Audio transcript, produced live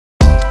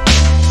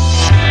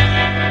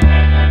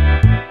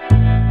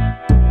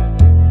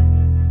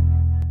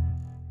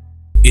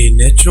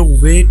The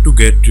way to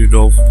get rid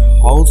of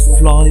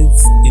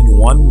houseflies in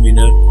 1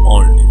 minute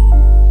only.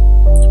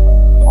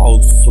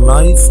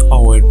 Houseflies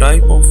are a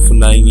type of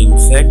flying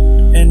insect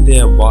and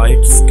their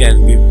bites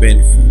can be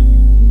painful.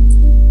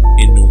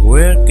 In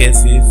rare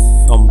cases,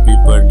 some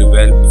people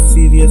develop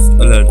serious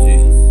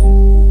allergies.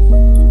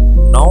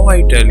 Now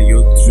I tell you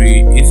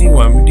 3 easy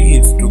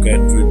remedies to get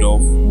rid of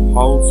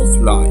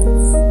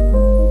houseflies.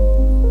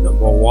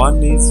 Number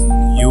 1 is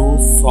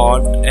use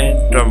salt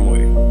and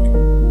turmeric.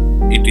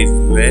 It is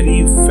very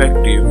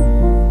effective.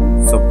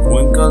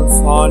 Sprinkle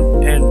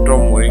salt and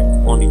turmeric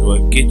on your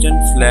kitchen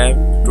slab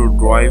to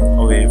drive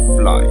away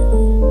flies.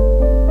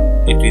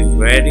 It is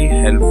very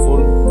helpful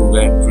to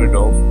get rid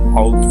of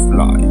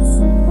houseflies.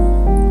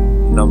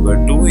 Number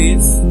 2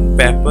 is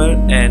pepper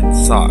and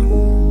salt.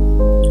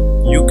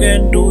 You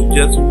can do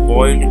just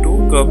boil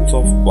 2 cups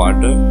of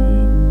water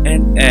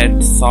and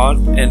add salt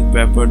and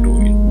pepper to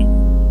it.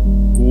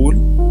 Cool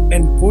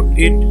and put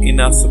it in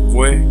a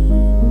spray.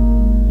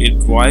 It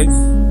drives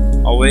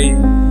away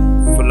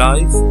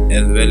flies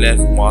as well as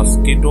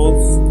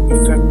mosquitoes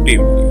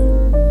effectively.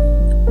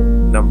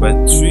 Number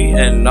 3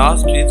 and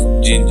last is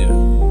ginger.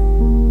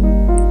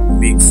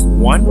 Mix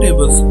 1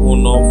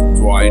 tablespoon of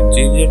dried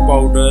ginger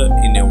powder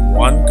in a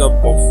 1 cup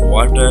of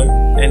water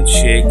and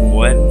shake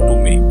well to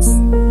mix.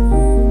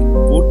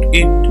 Put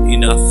it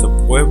in a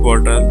spray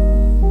bottle.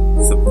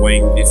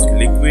 Spraying this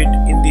liquid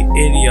in the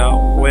area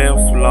where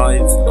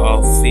flies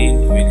are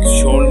seen will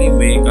surely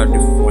make a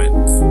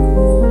difference.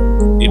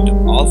 It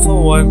also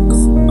works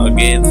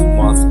against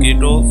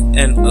mosquitoes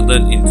and other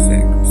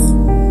insects.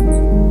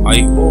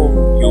 I hope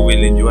you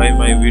will enjoy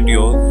my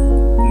videos.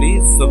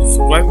 Please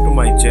subscribe to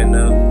my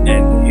channel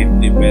and hit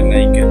the bell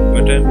icon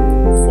button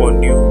for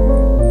new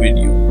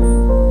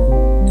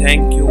videos.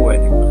 Thank you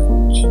very much.